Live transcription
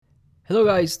Hello,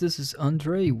 guys. This is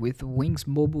Andre with Wings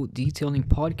Mobile Detailing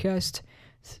Podcast.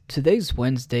 Today's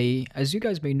Wednesday. As you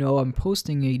guys may know, I'm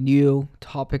posting a new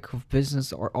topic of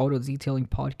business or auto detailing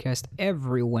podcast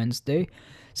every Wednesday.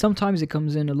 Sometimes it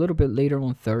comes in a little bit later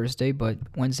on Thursday, but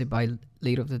Wednesday by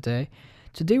late of the day.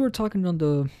 Today, we're talking on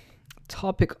the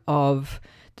topic of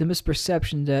the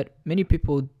misperception that many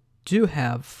people do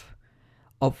have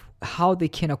of how they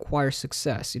can acquire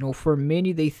success. For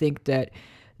many, they think that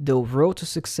the road to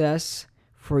success,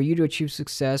 for you to achieve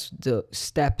success, the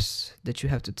steps that you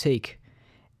have to take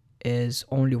is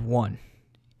only one.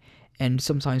 And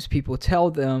sometimes people tell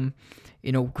them,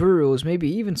 gurus,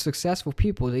 maybe even successful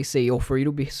people, they say, for you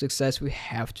to be successful, you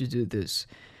have to do this.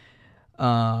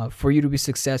 For you to be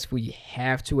successful, you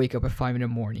have to wake up at 5 in the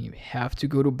morning. You have to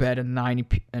go to bed at 9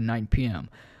 p.m.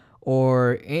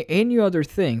 Or any other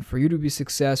thing. For you to be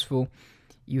successful,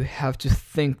 you have to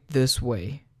think this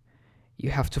way. You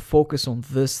have to focus on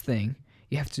this thing.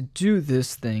 You have to do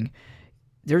this thing.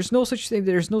 There's no such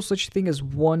thing as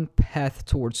one path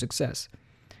towards success.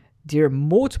 There are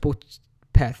multiple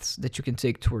paths that you can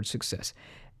take towards success.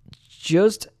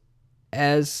 Just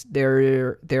as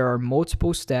there are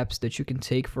multiple steps that you can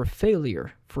take for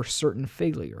failure, for certain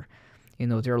failure.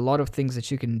 There are a lot of things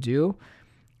that you can do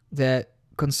that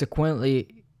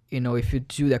consequently, if you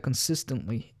do that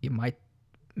consistently, it might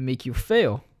make you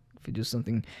fail. If you do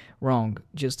something wrong,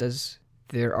 just as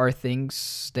there are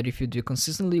things that if you do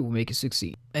consistently will make you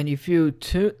succeed. And if you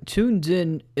tuned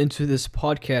in into this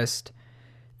podcast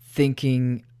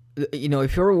thinking,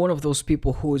 if you're one of those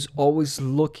people who is always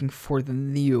looking for the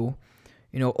new,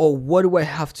 what do I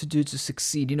have to do to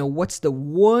succeed? What's the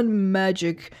one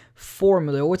magic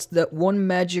formula? What's that one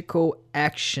magical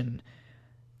action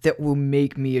that will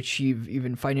make me achieve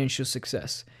even financial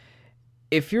success?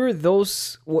 If you're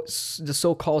what's the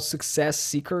so-called success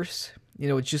seekers,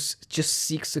 just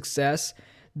seek success,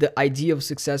 the idea of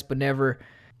success, but never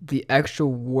the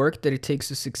actual work that it takes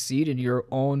to succeed in your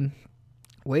own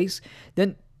ways,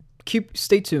 then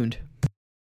stay tuned.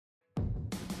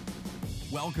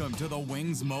 Welcome to the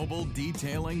Wings Mobile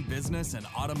Detailing Business and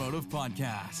Automotive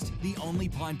Podcast, the only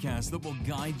podcast that will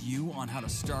guide you on how to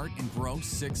start and grow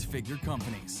six-figure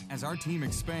companies. As our team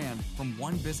expand from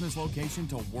one business location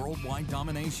to worldwide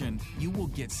domination, you will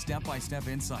get step-by-step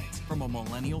insights from a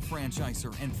millennial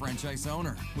franchisor and franchise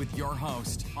owner with your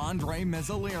host, Andre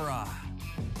Mezzalera.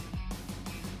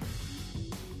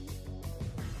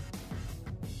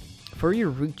 For you to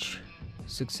reach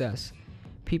success,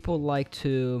 people like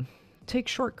to take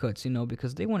shortcuts,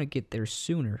 because they want to get there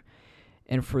sooner.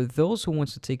 And for those who want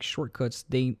to take shortcuts,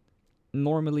 they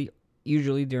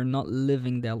usually they're not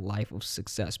living that life of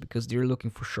success because they're looking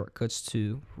for shortcuts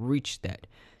to reach that,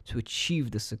 to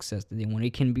achieve the success that they want.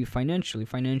 It can be financially.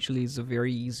 Financially is a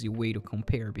very easy way to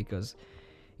compare because,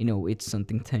 it's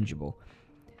something tangible.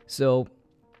 So,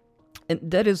 and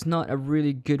that is not a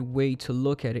really good way to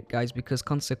look at it, guys, because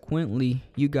consequently,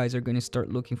 you guys are going to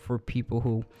start looking for people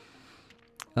who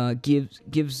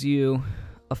gives you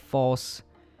a false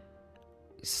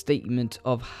statement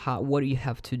of what you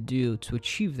have to do to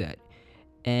achieve that.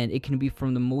 And it can be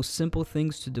from the most simple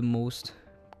things to the most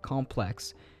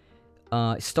complex.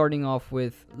 Starting off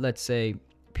with, let's say,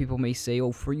 people may say,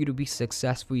 for you to be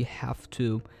successful, you have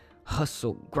to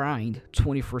hustle, grind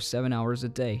 24/7 hours a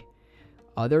day.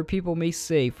 Other people may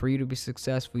say, for you to be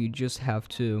successful, you just have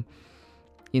to,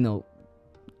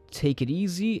 take it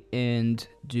easy and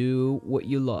do what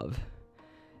you love.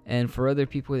 And for other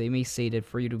people, they may say that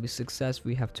for you to be successful,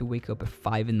 you have to wake up at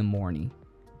 5 in the morning.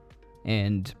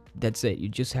 And that's it. You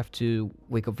just have to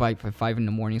wake up at 5 in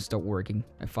the morning and start working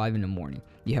at 5 in the morning.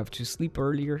 You have to sleep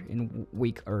earlier and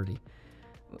wake early.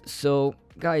 So,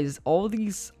 guys, all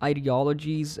these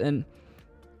ideologies, and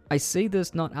I say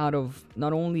this not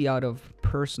only out of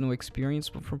personal experience,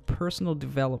 but from personal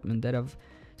development that I've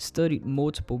studied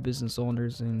multiple business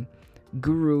owners and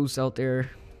gurus out there,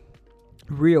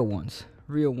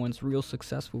 real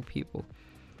successful people.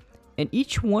 And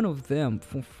each one of them,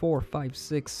 from 4, 5,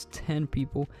 6, 10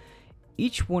 people,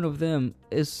 each one of them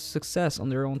is success on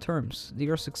their own terms. They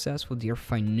are successful. They are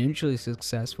financially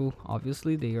successful.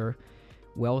 Obviously, they are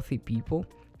wealthy people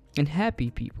and happy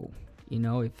people,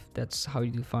 if that's how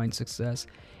you define success.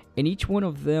 And each one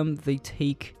of them, they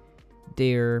take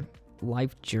their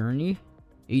life journey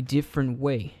a different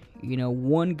way.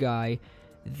 One guy,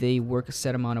 they work a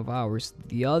set amount of hours.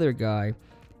 The other guy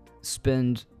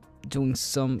spend doing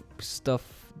some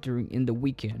stuff in the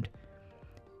weekend.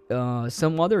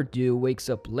 Some other dude wakes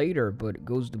up later but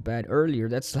goes to bed earlier.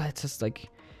 That's just like,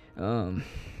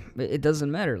 it doesn't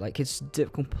matter. Like, it's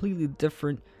completely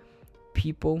different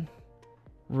people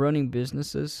running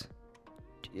businesses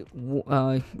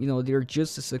they're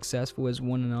just as successful as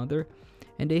one another,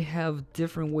 and they have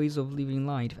different ways of living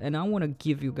life. And I want to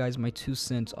give you guys my 2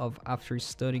 cents of, after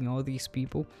studying all these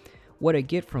people, what I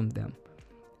get from them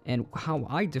and how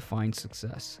I define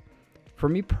success. For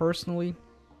me personally,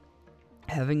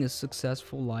 having a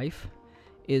successful life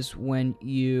is when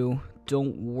you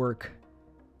don't work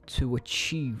to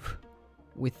achieve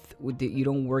you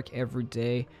don't work every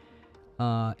day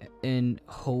in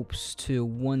hopes to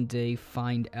one day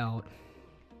find out,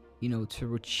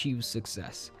 to achieve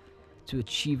success, to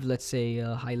achieve, let's say,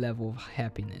 a high level of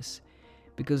happiness.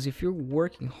 Because if you're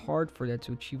working hard for that,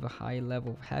 to achieve a high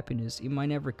level of happiness, it might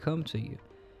never come to you.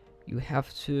 You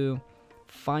have to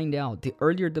find out. The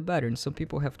earlier the better. And some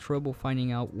people have trouble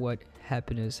finding out what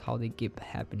happiness, how they get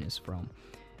happiness from,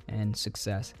 and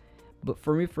success. But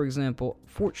for me, for example,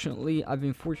 fortunately, I've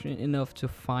been fortunate enough to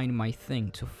find my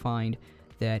thing, to find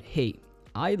that, hey,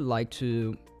 I like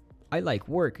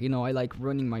work, I like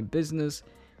running my business.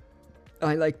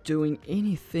 I like doing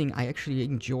anything. I actually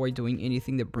enjoy doing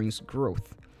anything that brings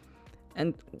growth.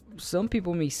 And some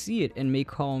people may see it and may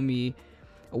call me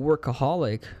a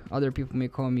workaholic. Other people may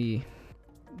call me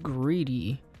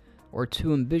greedy or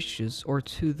too ambitious or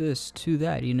too this, too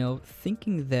that,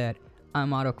 thinking that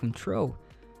I'm out of control.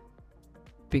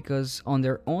 Because on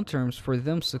their own terms, for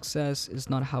them, success is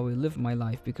not how I live my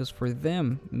life. Because for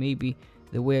them, maybe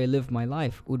the way I live my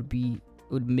life would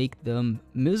make them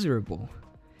miserable.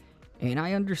 And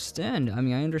I understand. I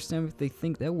understand if they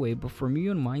think that way. But for me,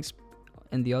 on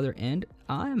the other end,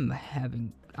 I'm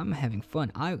having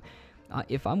fun.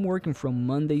 If I'm working from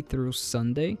Monday through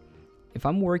Sunday, if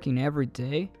I'm working every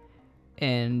day,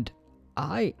 and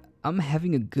I'm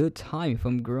having a good time, if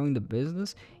I'm growing the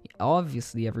business,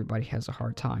 obviously everybody has a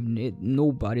hard time.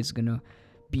 Nobody's gonna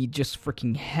be just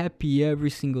freaking happy every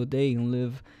single day and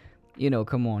live,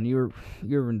 come on, you're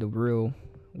in the real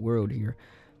world here.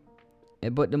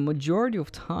 But the majority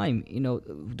of time,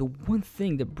 the one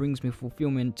thing that brings me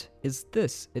fulfillment is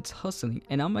this. It's hustling.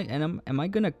 And am I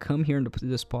gonna come here into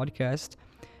this podcast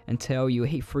and tell you,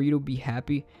 hey, for you to be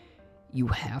happy, you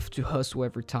have to hustle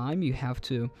every time. You have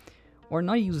to, or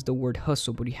not use the word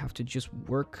hustle, but you have to just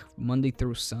work Monday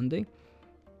through Sunday.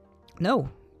 No,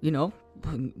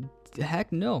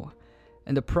 heck no.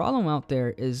 And the problem out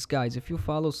there is, guys, if you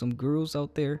follow some gurus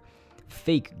out there,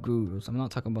 fake gurus, I'm not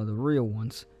talking about the real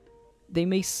ones, they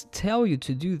may tell you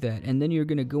to do that, and then you're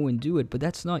going to go and do it, but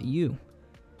that's not you.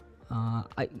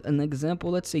 An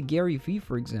example, let's say Gary Vee,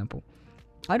 for example.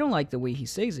 I don't like the way he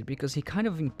says it, because he kind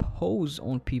of imposes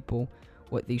on people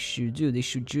what they should do. They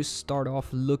should just start off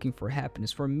looking for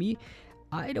happiness. For me,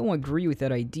 I don't agree with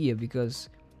that idea, because,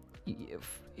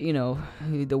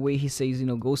 the way he says,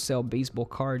 go sell baseball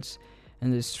cards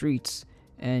in the streets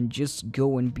and just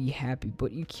go and be happy.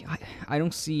 But I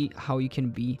don't see how you can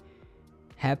be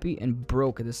happy and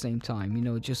broke at the same time,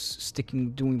 just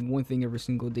doing one thing every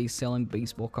single day, selling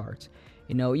baseball cards.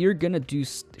 You're gonna do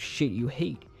shit you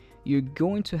hate. You're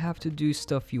going to have to do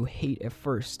stuff you hate at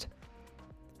first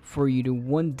for you to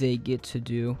one day get to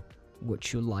do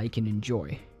what you like and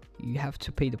enjoy. You have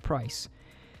to pay the price.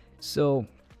 So,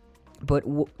 but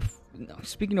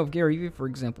speaking of Gary Vee, for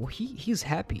example, he's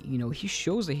happy. He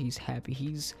shows that he's happy.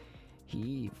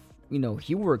 He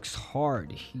works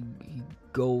hard. He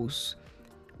goes.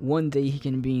 One day he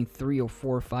can be in 3 or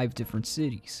 4 or 5 different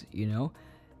cities,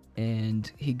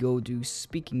 and he go do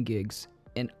speaking gigs.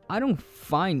 And I don't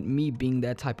find me being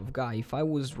that type of guy. If I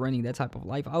was running that type of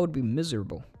life, I would be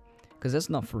miserable, because that's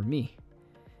not for me,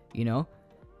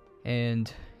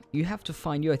 And you have to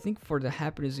find you. I think for the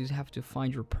happiness, you have to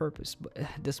find your purpose. But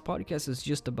this podcast is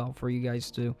just about for you guys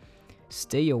to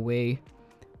stay away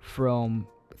from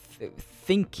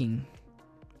thinking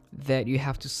that you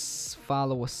have to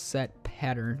follow a set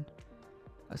pattern,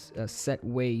 a set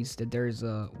ways, that there's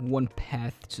a one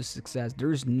path to success.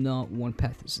 There's not one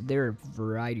path. There are a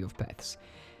variety of paths.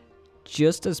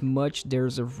 Just as much,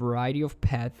 there's a variety of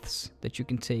paths that you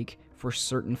can take for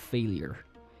certain failure.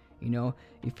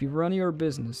 If you run your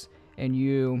business and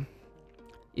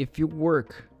if you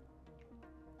work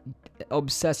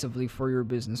obsessively for your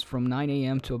business from 9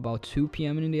 a.m. to about 2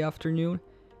 p.m. in the afternoon,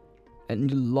 and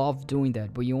you love doing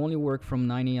that, but you only work from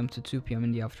 9 a.m. to 2 p.m.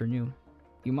 in the afternoon,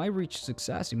 you might reach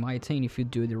success. You might attain if you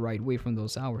do it the right way from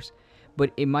those hours.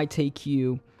 But it might take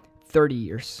you 30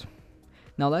 years.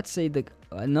 Now, let's say that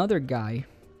another guy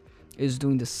is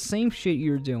doing the same shit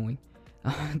you're doing,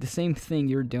 the same thing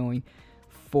you're doing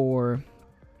for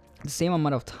the same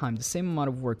amount of time, the same amount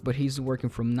of work, but he's working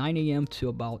from 9 a.m. to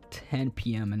about 10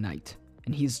 p.m. at night.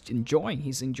 And he's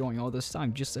enjoying all this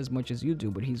time just as much as you do,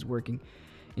 but he's working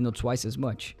twice as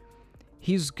much.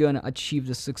 he's gonna achieve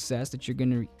the success that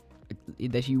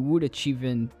you would achieve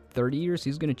in 30 years.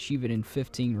 He's gonna achieve it in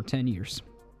 15 or 10 years.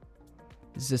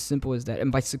 It's as simple as that. And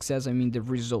by success, I mean the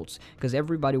results, because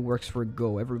everybody works for a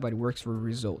goal. Everybody works for a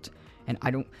result. And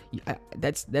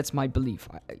that's my belief.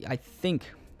 I think,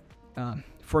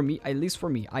 for me, at least for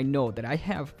me, I know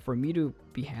that for me to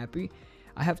be happy,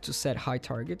 I have to set high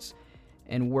targets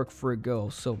and work for a goal.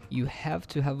 So you have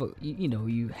to have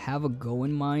you have a goal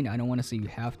in mind. I don't want to say you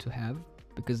have to have,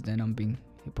 because then I'm being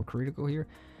hypocritical here.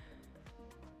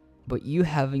 But you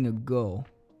having a goal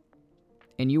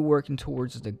and you working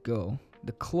towards the goal,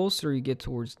 the closer you get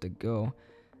towards the goal,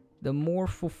 the more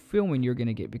fulfillment you're going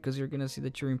to get, because you're going to see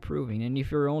that you're improving. And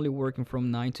if you're only working from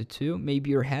 9 to 2, maybe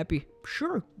you're happy.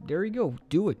 Sure, there you go.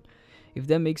 Do it. If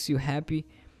that makes you happy,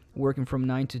 working from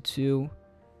 9 to 2,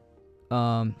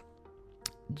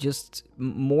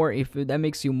 if that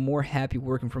makes you more happy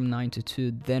working from 9 to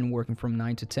 2 than working from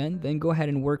 9 to 10, then go ahead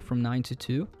and work from 9 to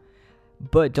 2.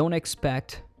 But don't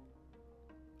expect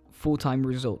full-time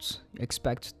results.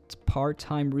 Expect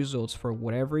part-time results for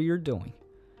whatever you're doing.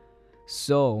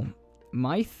 So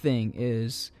my thing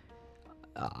is,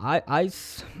 I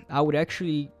would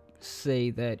actually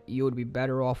say that you would be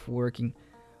better off working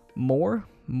more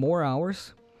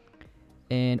hours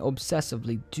and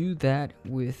obsessively do that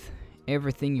with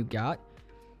everything you got.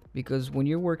 Because when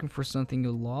you're working for something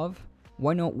you love,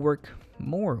 why not work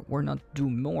more or not do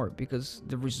more? Because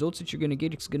the results that you're going to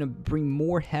get, it's going to bring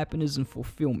more happiness and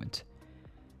fulfillment.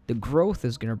 The growth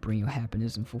is going to bring you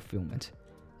happiness and fulfillment.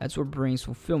 That's what brings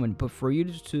fulfillment. But for you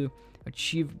to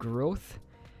achieve growth,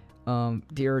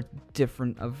 there are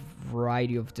a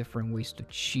variety of different ways to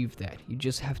achieve that. You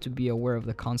just have to be aware of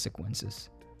the consequences.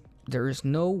 There is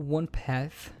no one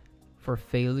path for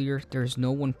failure. There is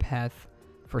no one path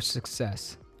for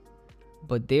success.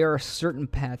 But there are certain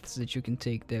paths that you can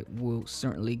take that will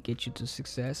certainly get you to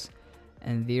success.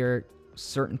 And there are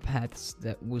certain paths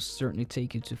that will certainly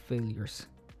take you to failures.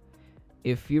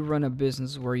 If you run a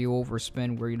business where you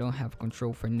overspend, where you don't have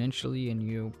control financially, and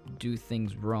you do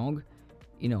things wrong,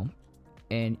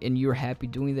 and you're happy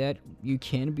doing that, you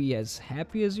can be as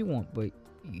happy as you want, but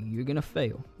you're gonna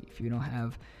fail if you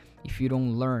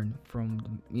don't learn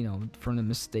from the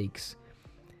mistakes,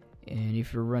 and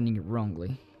if you're running it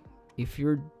wrongly. If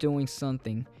you're doing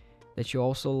something that you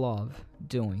also love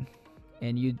doing,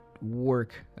 and you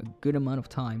work a good amount of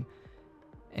time,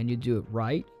 and you do it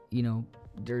right,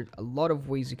 there are a lot of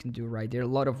ways you can do it right. There are a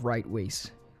lot of right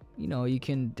ways.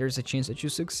 There's a chance that you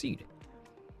succeed.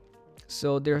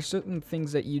 So there are certain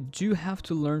things that you do have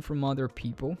to learn from other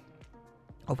people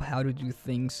of how to do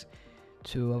things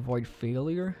to avoid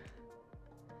failure.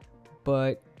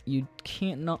 But you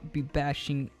can't not be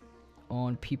bashing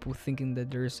on people thinking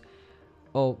that there's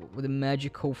the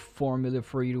magical formula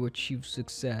for you to achieve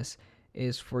success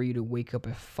is for you to wake up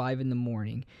at 5 in the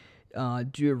morning,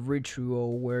 do a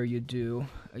ritual where you do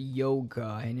a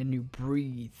yoga and then you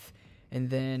breathe, and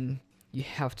then you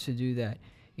have to do that.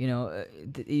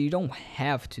 You don't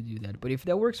have to do that, but if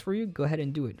that works for you, go ahead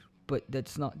and do it. But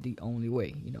that's not the only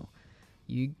way.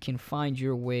 You can find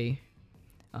your way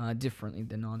differently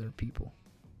than other people.